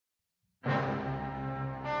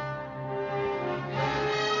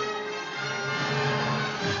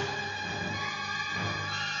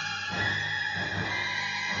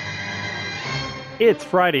It's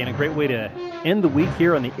Friday, and a great way to end the week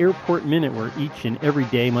here on the Airport Minute, where each and every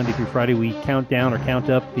day, Monday through Friday, we count down or count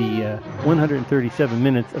up the 137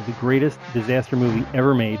 minutes of the greatest disaster movie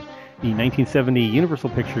ever made, the 1970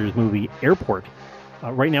 Universal Pictures movie Airport.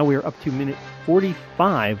 Right now, we are up to minute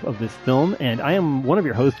 45 of this film, and I am one of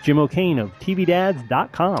your hosts, Jim O'Kane of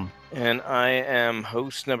TVDads.com. And I am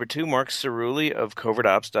host number 2, Mark Cerulli of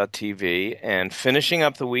CovertOps.tv. And finishing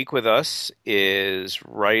up the week with us is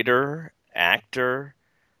writer, actor,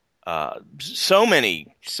 so many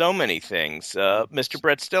things, Mr.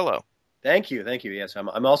 Brett Stillo. Thank you. Yes,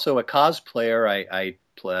 I'm also a cosplayer. I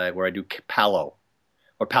play where I do Palo,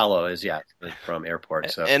 or Palo is from Airport.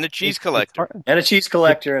 So and a cheese collector.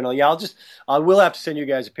 And I will have to send you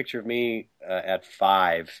guys a picture of me at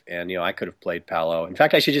 5, and I could have played Palo. In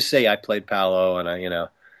fact, I should just say I played Palo, and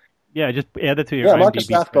Yeah, just add it to your IMDb. Marcus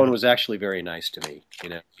Rathbone was actually very nice to me.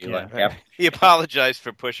 He apologized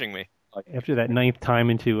for pushing me. After that 9th time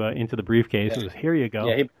into the briefcase, it was, here you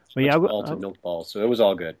go. Yeah, no ball, so it was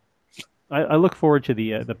all good. I look forward to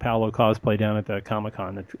the Paolo cosplay down at the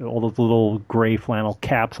Comic-Con. All those little gray flannel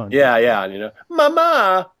caps on. Yeah,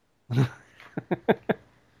 Mama.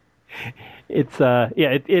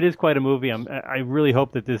 It is quite a movie. I really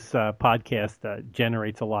hope that this podcast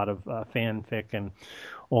generates a lot of fanfic and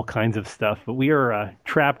all kinds of stuff. But we are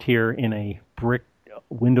trapped here in a brick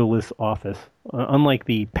windowless office. Unlike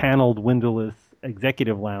the paneled windowless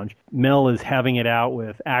executive lounge, Mel is having it out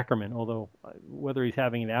with Ackerman. Although whether he's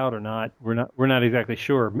having it out or not, we're not exactly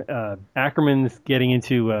sure. Ackerman's getting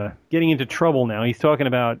into trouble now. He's talking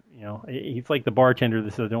about, he's like the bartender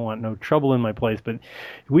that says, "I don't want no trouble in my place," but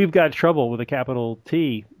we've got trouble with a capital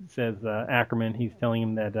T, says Ackerman. He's telling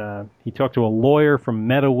him that he talked to a lawyer from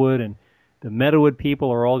Meadowood, and the Meadowood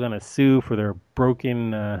people are all going to sue for their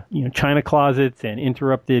broken, china closets and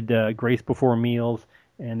interrupted grace before meals,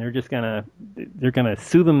 and they're gonna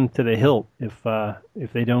sue them to the hilt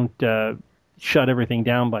if they don't shut everything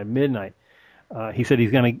down by midnight. He said he's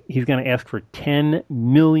gonna ask for $10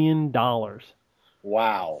 million.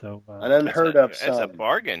 Wow! So an unheard of sum. That's a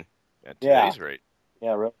bargain at today's rate.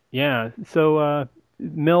 Yeah, really. Yeah. So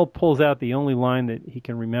Mel pulls out the only line that he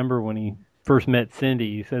can remember when he first met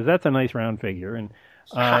Cindy. He says, "That's a nice round figure," and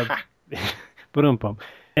ba-dum-bum.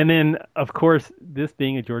 And then, of course, this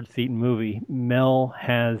being a George Seaton movie, Mel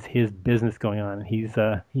has his business going on. He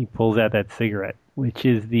pulls out that cigarette, which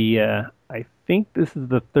is I think this is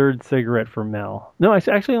the 3rd cigarette for Mel. No, it's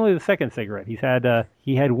actually only the 2nd cigarette. He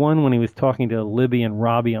had one when he was talking to Libby and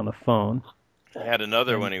Robbie on the phone. He had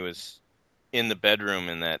another when he was in the bedroom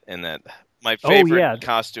in that my favorite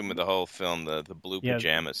costume of the whole film, the blue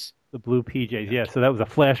pajamas. The blue PJs, yeah. So that was a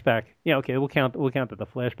flashback. Yeah, okay, we'll count that the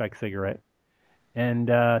flashback cigarette. And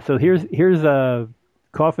so here's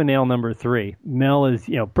coffin nail number 3. Mel is,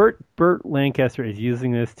 Burt Lancaster is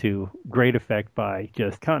using this to great effect by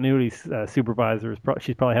just continuity supervisor.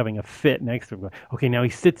 She's probably having a fit next to him. Okay, now he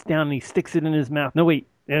sits down and he sticks it in his mouth. No, wait,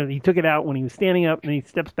 he took it out when he was standing up, and he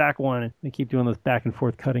steps back one. And they keep doing those back and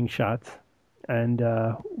forth cutting shots. And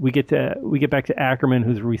we get back to Ackerman,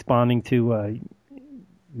 who's responding to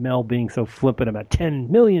Mel being so flippant about $10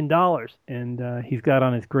 million, and he's got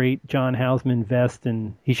on his great John Houseman vest,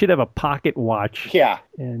 and he should have a pocket watch. Yeah,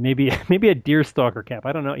 and maybe a deerstalker cap.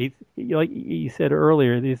 I don't know. Like you said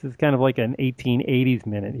earlier, this is kind of like an 1880s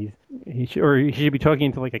minute. He should be talking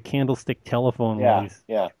into like a candlestick telephone while he's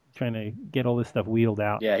trying to get all this stuff wheeled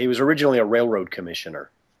out. Yeah, he was originally a railroad commissioner.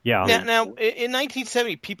 Yeah. Now, in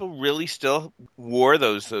 1970, people really still wore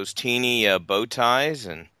those teeny bow ties,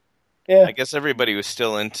 and I guess everybody was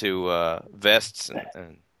still into vests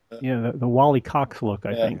and the Wally Cox look.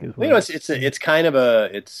 I think is. It's kind of a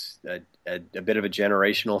bit of a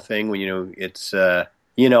generational thing. When it's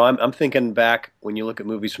I'm thinking back when you look at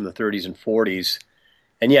movies from the 30s and 40s,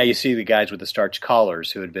 and you see the guys with the starched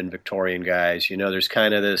collars who had been Victorian guys. There's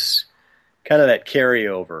kind of that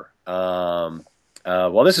carryover.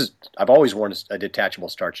 I've always worn a detachable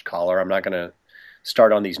starched collar. I'm not going to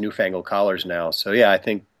start on these newfangled collars now. So I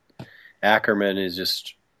think Ackerman is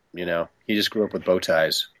just, he just grew up with bow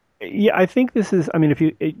ties. Yeah, I think this is. I mean, if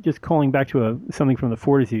you just calling back to something from the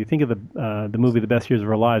 40s, if you think of the movie "The Best Years of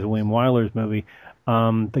Our Lives," William Wyler's movie,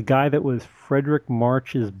 the guy that was Frederick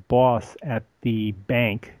March's boss at the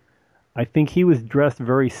bank, I think he was dressed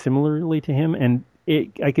very similarly to him, and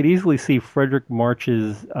I could easily see Frederick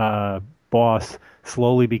March's boss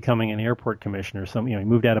slowly becoming an airport commissioner. He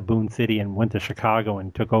moved out of Boone City and went to Chicago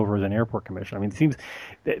and took over as an airport commissioner. I mean, it seems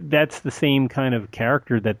that's the same kind of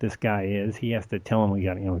character that this guy is. He has to tell him we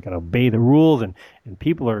got to obey the rules, and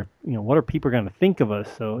people are, what are people going to think of us?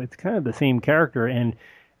 So it's kind of the same character. And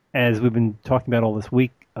as we've been talking about all this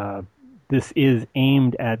week, this is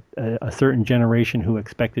aimed at a certain generation who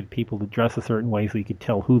expected people to dress a certain way, so you could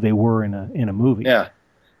tell who they were in a movie. Yeah,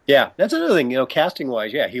 yeah. That's another thing. Casting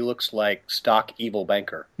wise, yeah, he looks like stock evil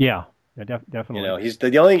banker. Yeah, definitely. He's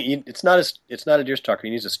the only. It's not a deerstalker. He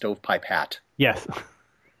needs a stovepipe hat. Yes,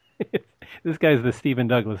 this guy's the Stephen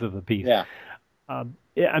Douglas of the piece. Yeah.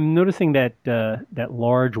 I'm noticing that that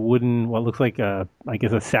large wooden, what looks like I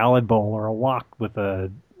guess a salad bowl or a wok with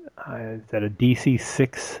is that a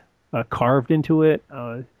DC-6 carved into it?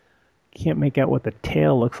 Can't make out what the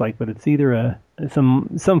tail looks like, but it's either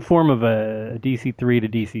some form of a DC-3 to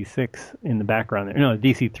DC-6 in the background there. No,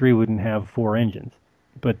 DC-3 wouldn't have 4 engines,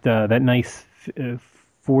 but that nice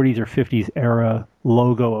 40s or 50s era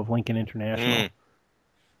logo of Lincoln International.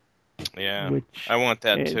 Yeah, I want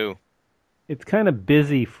that too. It's kind of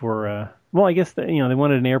busy for. Well, I guess they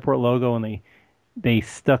wanted an airport logo, and they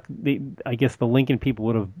stuck. I guess the Lincoln people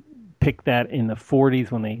would have picked that in the 40s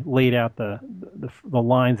when they laid out the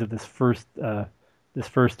lines of this first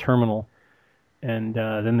terminal, and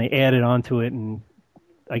then they added onto it, and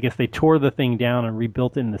I guess they tore the thing down and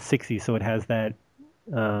rebuilt it in the 60s, so it has that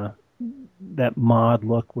mod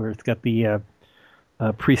look where it's got the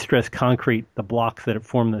pre-stressed concrete, the blocks that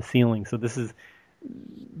form the ceiling. So this is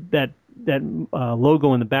that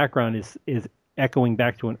logo in the background is echoing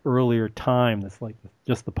back to an earlier time. That's like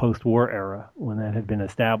just the post-war era when that had been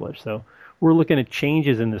established. So we're looking at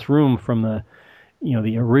changes in this room from the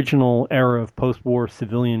original era of post-war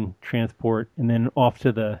civilian transport, and then off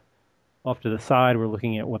to the side, we're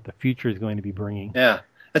looking at what the future is going to be bringing. Yeah,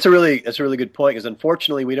 that's a really good point, because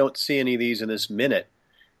unfortunately we don't see any of these in this minute.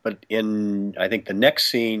 But in, I think, the next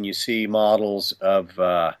scene, you see models of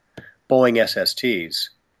Boeing SSTs.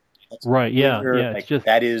 Right, yeah.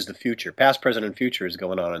 That is the future. Past, present, and future is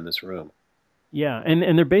going on in this room. Yeah,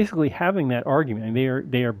 and they're basically having that argument.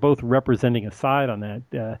 And they are both representing a side on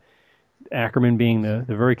that. Ackerman being the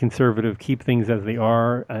very conservative, keep things as they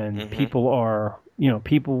are, and people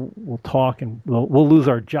will talk and we'll lose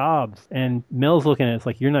our jobs. And Mel's looking at it, it's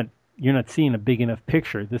like you're not seeing a big enough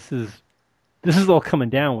picture. This is all coming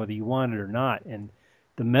down whether you want it or not. And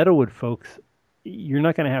the Meadowood folks, you're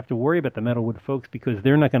not going to have to worry about the Meadowood folks because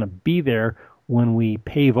they're not going to be there when we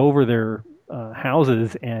pave over their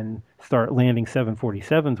houses and start landing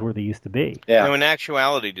 747s where they used to be. Yeah. Now, in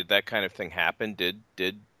actuality, did that kind of thing happen? Did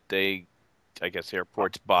they, I guess,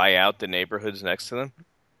 airports buy out the neighborhoods next to them?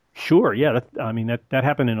 Sure, yeah. That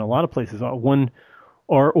happened in a lot of places.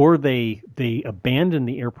 Or they abandoned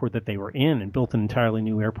the airport that they were in and built an entirely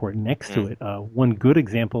new airport next to it. One good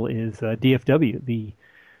example is DFW.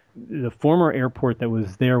 The former airport that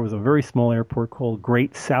was there was a very small airport called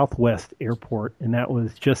Great Southwest Airport, and that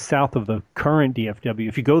was just south of the current DFW.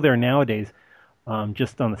 If you go there nowadays,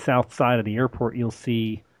 just on the south side of the airport, you'll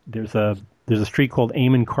see there's a street called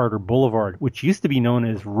Amon Carter Boulevard, which used to be known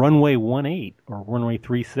as Runway 18 or Runway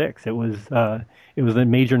 36. It was the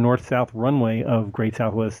major north-south runway of the Great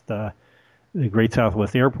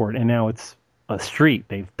Southwest Airport, and now it's a street.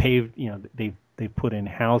 They've paved, they've put in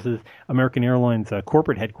houses. American Airlines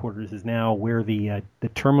corporate headquarters is now where the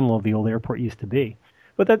terminal of the old airport used to be.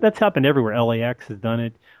 But that's happened everywhere. LAX has done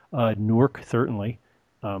it. Newark certainly.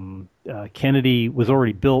 Kennedy was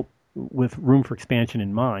already built with room for expansion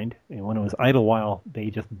in mind. And when it was Idlewild, they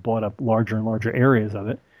just bought up larger and larger areas of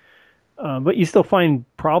it. But you still find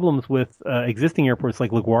problems with existing airports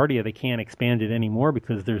like LaGuardia. They can't expand it anymore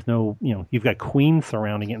because there's no, you've got Queens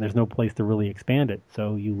surrounding it and there's no place to really expand it.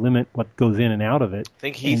 So you limit what goes in and out of it. I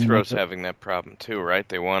think Heathrow's having that problem too, right?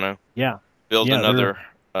 They want to build another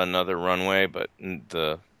runway, but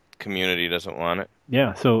the community doesn't want it.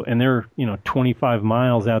 Yeah, so, and they're, 25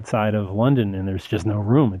 miles outside of London and there's just no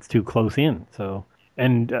room. It's too close in. So,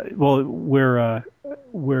 and,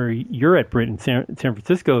 where you're at, Britt, in San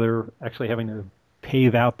Francisco, they're actually having to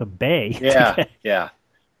pave out the bay. Yeah.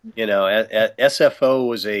 SFO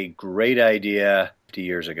was a great idea 50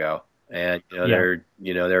 years ago, and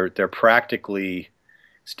they're practically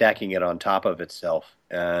stacking it on top of itself.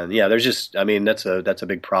 And there's just, that's a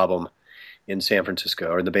big problem in San Francisco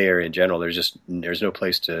or the Bay Area in general. There's no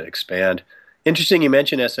place to expand. Interesting, you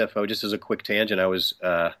mentioned SFO. Just as a quick tangent, I was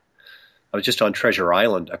just on Treasure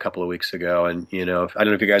Island a couple of weeks ago, and I don't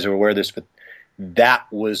know if you guys are aware of this, but that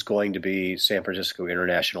was going to be San Francisco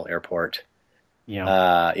International Airport.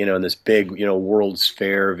 Yeah. In this big, World's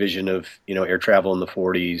Fair vision of air travel in the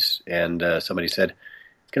 40s, and somebody said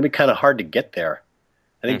it's going to be kind of hard to get there.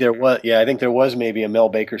 I think there was maybe a Mel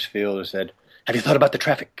Bakersfield who said, "Have you thought about the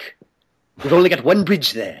traffic? We've only got one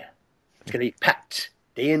bridge there. It's going to be packed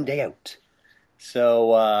day in, day out."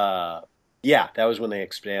 So. That was when they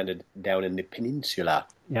expanded down in the peninsula.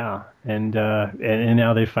 Yeah, and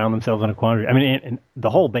now they've found themselves in a quandary. I mean, and the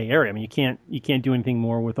whole Bay Area. I mean, you can't do anything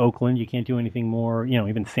more with Oakland. You can't do anything more.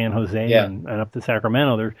 Even San Jose Yeah. and up to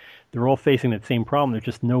Sacramento. They're all facing that same problem. There's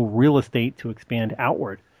just no real estate to expand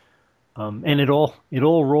outward. And it all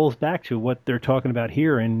rolls back to what they're talking about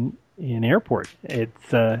here in airport.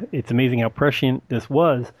 It's amazing how prescient this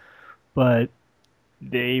was, but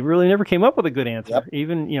they really never came up with a good answer. Yep.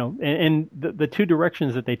 Even and the two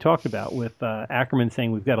directions that they talked about with Ackerman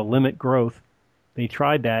saying we've got to limit growth, they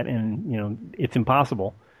tried that and it's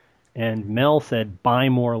impossible. And Mel said buy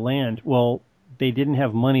more land. Well, they didn't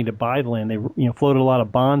have money to buy the land. They floated a lot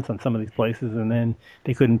of bonds on some of these places, and then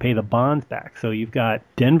they couldn't pay the bonds back. So you've got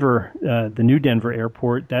Denver, the new Denver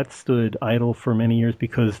airport, that stood idle for many years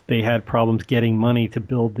because they had problems getting money to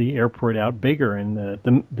build the airport out bigger. And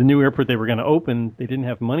the new airport they were going to open, they didn't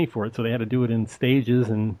have money for it, so they had to do it in stages,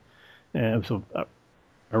 and so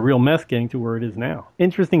a real mess getting to where it is now.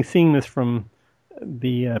 Interesting seeing this from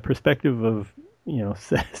the perspective of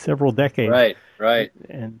several decades. Right.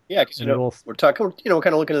 And Yeah, because we're talking, we're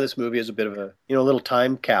kind of looking at this movie as a bit of a little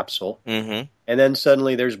time capsule. Mm-hmm. And then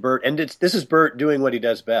suddenly there's Bert, and this is Bert doing what he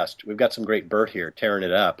does best. We've got some great Bert here tearing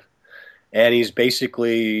it up, and he's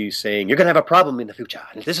basically saying, "You're going to have a problem in the future,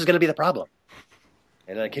 and this is going to be the problem."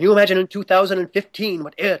 And can you imagine in 2015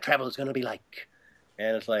 what air travel is going to be like?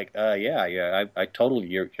 And it's like, I totally,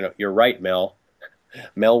 you're right, Mel.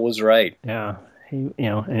 Mel was right. Yeah,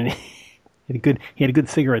 and he had a good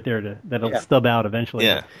cigarette there that'll stub out eventually.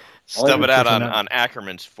 Yeah, stub it out on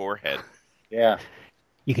Ackerman's forehead. Yeah,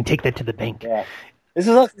 you can take that to the bank. Yeah, this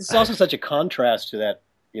is also such a contrast to that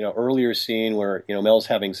earlier scene where Mel's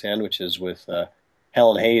having sandwiches with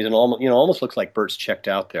Helen Hayes, and almost looks like Bert's checked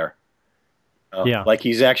out there. Like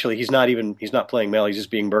he's not playing Mel. He's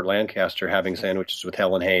just being Burt Lancaster having sandwiches with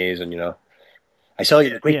Helen Hayes, and I saw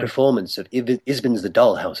a great performance of Isbin's The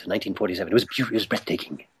Dollhouse in 1947. It was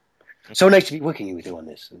breathtaking. So nice to be working with you on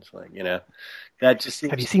this. And it's like, that just seems...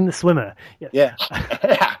 Have you seen The Swimmer? Yes. Yeah.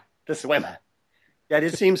 The Swimmer. Yeah,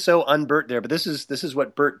 it seems so un-Bert there, but this is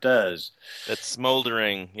what Bert does. That's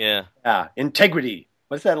smoldering, yeah. Yeah, integrity.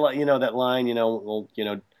 What's that line, that line,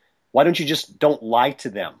 why don't you just don't lie to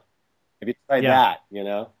them? Have you tried that,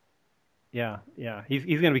 Yeah. He's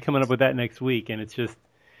going to be coming up with that next week, and it's just...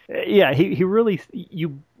 Yeah, he really...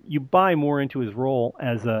 You buy more into his role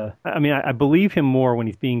as I believe him more when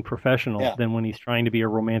he's being professional than when he's trying to be a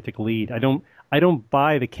romantic lead. I don't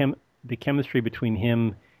buy the chemistry between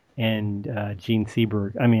him and Gene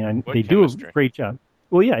Seberg. I mean, they do a great job.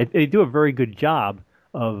 Well, yeah, they do a very good job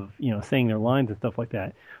of saying their lines and stuff like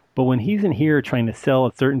that. But when he's in here trying to sell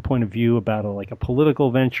a certain point of view about a political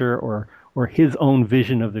venture or his own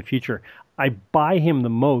vision of the future, I buy him the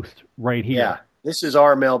most right here. Yeah. This is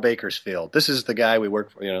our Mel Bakersfield. This is the guy we work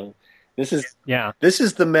for. This is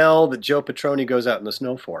the Mel that Joe Petroni goes out in the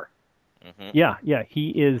snow for. Mm-hmm. Yeah. He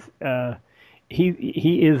is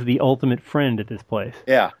he is the ultimate friend at this place.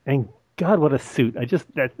 Yeah. And God, what a suit!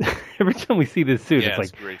 Every time we see this suit, it's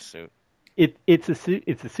like a great suit. It's a suit.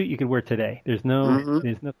 It's a suit you could wear today. There's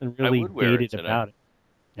nothing really dated about it.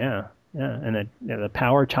 Yeah, and the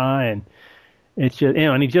power tie, and it's just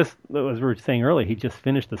and he just, as we were saying earlier, he just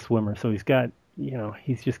finished The Swimmer, so he's got.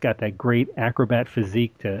 He's just got that great acrobat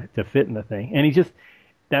physique to fit in the thing. And he just,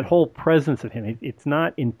 that whole presence of him, it's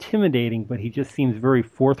not intimidating, but he just seems very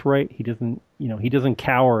forthright. He doesn't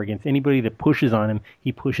cower against anybody that pushes on him.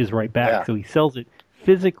 He pushes right back. Yeah. So he sells it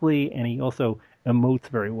physically, and he also emotes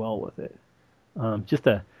very well with it. Just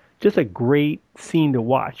a great scene to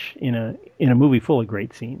watch in a movie full of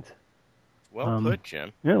great scenes. Well put,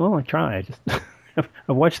 Jim. Yeah, well, I try. I've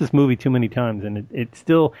watched this movie too many times, and it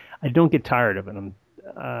still, I don't get tired of it.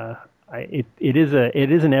 It is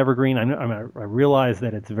an evergreen. I realize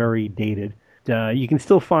that it's very dated. You can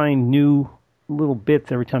still find new little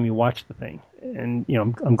bits every time you watch the thing, and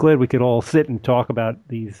I'm glad we could all sit and talk about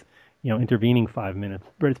these intervening 5 minutes.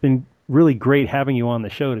 But it's been really great having you on the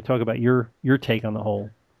show to talk about your take on the whole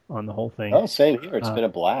thing. Oh, same here. It's been a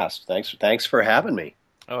blast. Thanks for having me.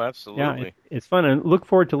 Oh, absolutely. Yeah, it's fun. And look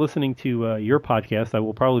forward to listening to your podcast. I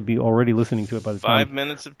will probably be already listening to it by the time. 5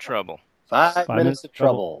 minutes of trouble. 5 minutes of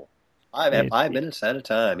trouble. 5 minutes at a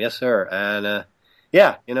time. Yes, sir. And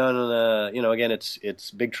again,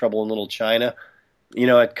 it's Big Trouble in Little China.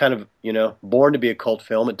 It kind of, born to be a cult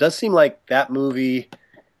film. It does seem like that movie,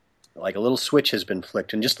 like a little switch has been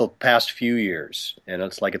flicked in just the past few years. And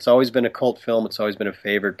it's like it's always been a cult film. It's always been a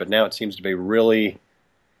favorite, but now it seems to be really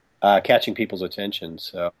catching people's attention.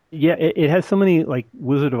 So yeah, it has so many like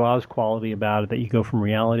Wizard of Oz quality about it that you go from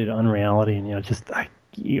reality to unreality, and is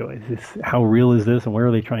this, how real is this, and where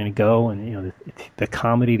are they trying to go, and it's the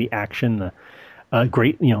comedy, the action,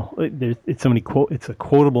 Great, it's so many it's a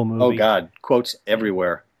quotable movie. Oh God, quotes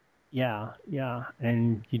everywhere. Yeah,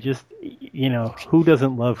 and you just, who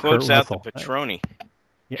doesn't love Quotes Kurt out Russell? the Petroni.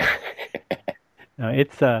 Yeah, no,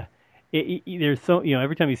 it's there's so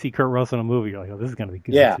every time you see Kurt Russell in a movie, you're like, oh, this is gonna be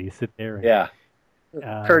good. Yeah. So you sit there. And, Yeah,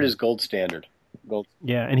 Kurt is gold standard.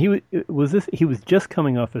 Yeah, and he was just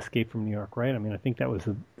coming off Escape from New York, right? I mean, I think that was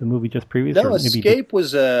the movie just previous. No, Escape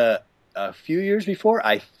was a few years before,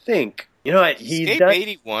 I think. Escape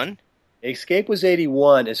 81. Escape was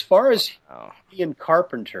 81. As far as he and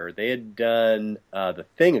Carpenter, they had done The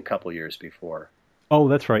Thing a couple years before. Oh,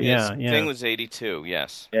 that's right. Yes, Yeah. Thing was 82.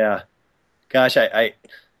 Yes. Yeah. Gosh,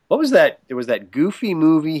 what was that? There was that goofy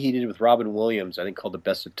movie he did with Robin Williams, I think, called The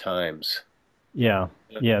Best of Times. Yeah.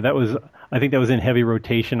 That was. I think that was in heavy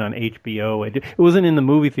rotation on HBO. It wasn't in the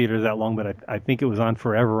movie theaters that long, but I think it was on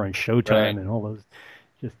forever on Showtime and all those.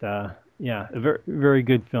 Just a very very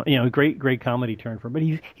good film. Great comedy turn for him. But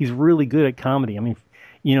he's really good at comedy. I mean,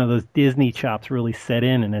 those Disney chops really set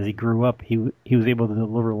in, and as he grew up, he was able to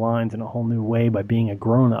deliver lines in a whole new way by being a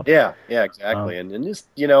grown up. Yeah, exactly. And just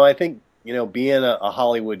I think being a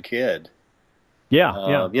Hollywood kid.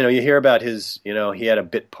 Yeah. You hear about his. He had a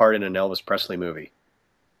bit part in an Elvis Presley movie.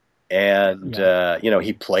 And,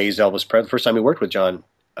 he plays Elvis Presley. The first time he worked with John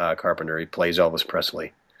Carpenter, he plays Elvis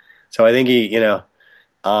Presley. So I think he,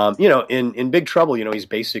 in Big Trouble, he's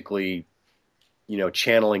basically,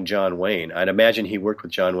 channeling John Wayne. I'd imagine he worked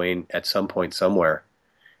with John Wayne at some point somewhere.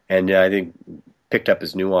 And I think picked up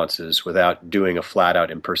his nuances without doing a flat-out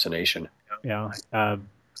impersonation. Yeah.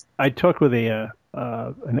 I talked with a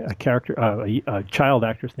character, a child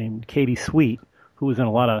actress named Katie Sweet, who was in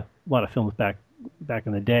a lot of films back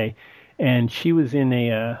in the day, and she was in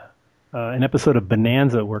an episode of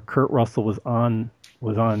Bonanza where Kurt Russell was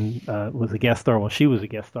a guest star. Well, she was a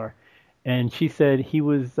guest star, and she said he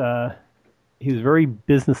was very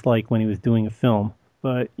businesslike when he was doing a film,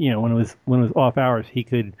 but when it was off hours, he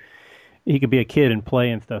could be a kid and play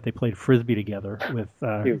and stuff. They played frisbee together with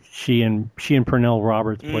she and Pernell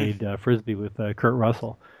Roberts played frisbee with Kurt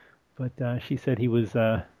Russell, but she said he was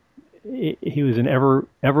an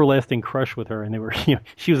everlasting crush with her, and they were,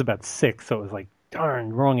 she was about 6, so it was like,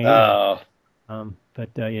 darn, wrong age.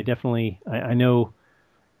 But definitely, I know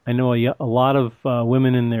a lot of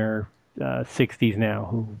women in their 60s now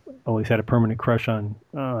who always had a permanent crush on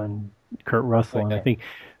Kurt Russell, and I think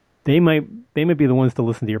they might be the ones to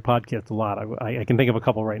listen to your podcast a lot. I can think of a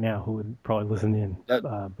couple right now who would probably listen in,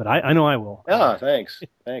 but I know I will. Yeah, thanks.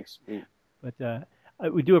 But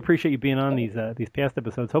we do appreciate you being on these past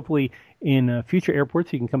episodes. Hopefully, in future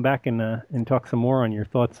airports, you can come back and talk some more on your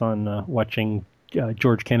thoughts on watching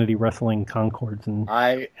George Kennedy wrestling Concords. And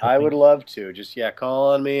I would love to. Just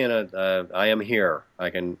call on me, and I am here. I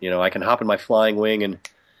can hop in my flying wing and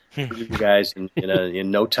see you guys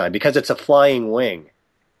in no time, because it's a flying wing.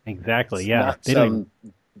 Exactly. It's not some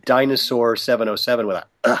dinosaur 707 with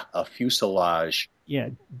a fuselage. Yeah,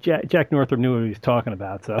 Jack Northrop knew what he was talking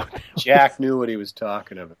about. So Jack knew what he was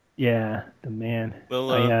talking about. Yeah, the man.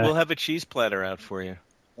 We'll have a cheese platter out for you.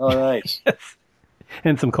 Oh, nice. Yes.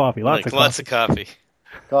 And some coffee. Lots of coffee.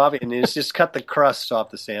 Coffee, and it's just cut the crusts off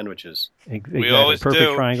the sandwiches. Exactly. We always Perfect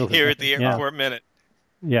do triangles. here at the Airport Minute.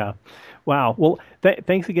 Yeah. Wow. Well,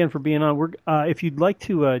 thanks again for being on. If you'd like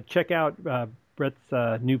to check out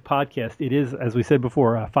Brett's new podcast, it is, as we said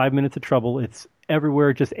before, 5 Minutes of Trouble. It's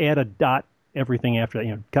everywhere. Just add a dot everything after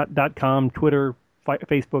that. .com, Twitter,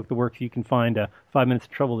 Facebook, the works. You can find 5 Minutes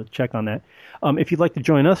of Trouble to check on that. If you'd like to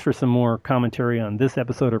join us for some more commentary on this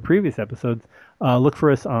episode or previous episodes, look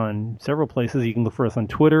for us on several places. You can look for us on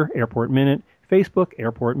Twitter, Airport Minute, Facebook,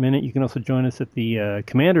 Airport Minute. You can also join us at the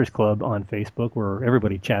Commanders Club on Facebook, where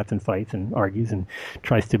everybody chats and fights and argues and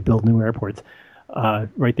tries to build new airports.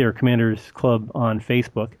 Right there, Commanders Club on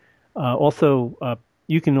Facebook. Also,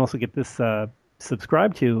 you can also get this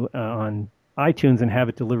subscribed to on iTunes and have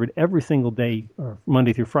it delivered every single day, or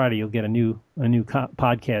Monday through Friday. You'll get a new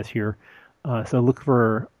podcast here. So look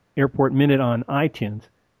for Airport Minute on iTunes.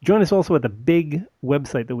 Join us also at the big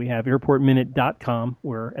website that we have, airportminute.com,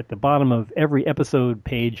 where at the bottom of every episode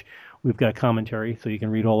page we've got commentary, so you can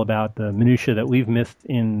read all about the minutia that we've missed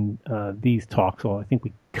in these talks. Well, I think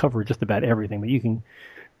we cover just about everything, but you can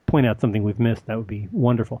point out something we've missed. That would be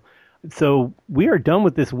wonderful. So we are done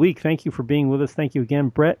with this week. Thank you for being with us. Thank you again,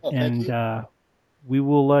 Brett. And we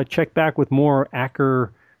will check back with more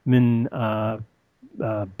Ackerman,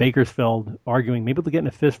 Bakersfeld arguing. Maybe they'll get in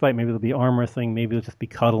a fist fight. Maybe they'll be arm wrestling. Maybe they'll just be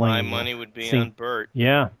cuddling. My money would be on Bert.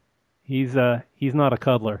 Yeah, he's not a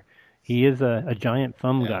cuddler. He is a giant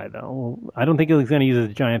thumb guy, though. I don't think he's going to use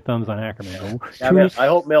his giant thumbs on Ackerman. I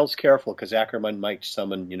hope Mel's careful, because Ackerman might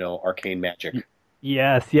summon, arcane magic.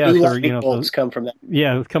 Yes, Blue or light bulbs come from that.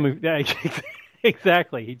 Yeah, it's coming. Yeah,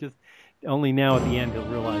 exactly. He just only now at the end he'll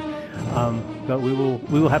realize. But we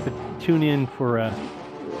will have to tune in for.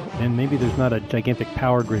 And maybe there's not a gigantic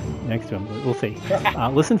power grid next to him, but we'll see.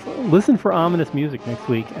 Listen for ominous music next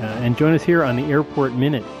week, and join us here on the Airport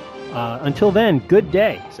Minute. Until then, good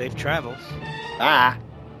day. Safe travels. Ah.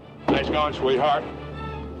 Nice going, sweetheart.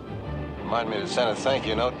 Remind me to send a thank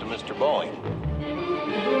you note to Mr. Boeing.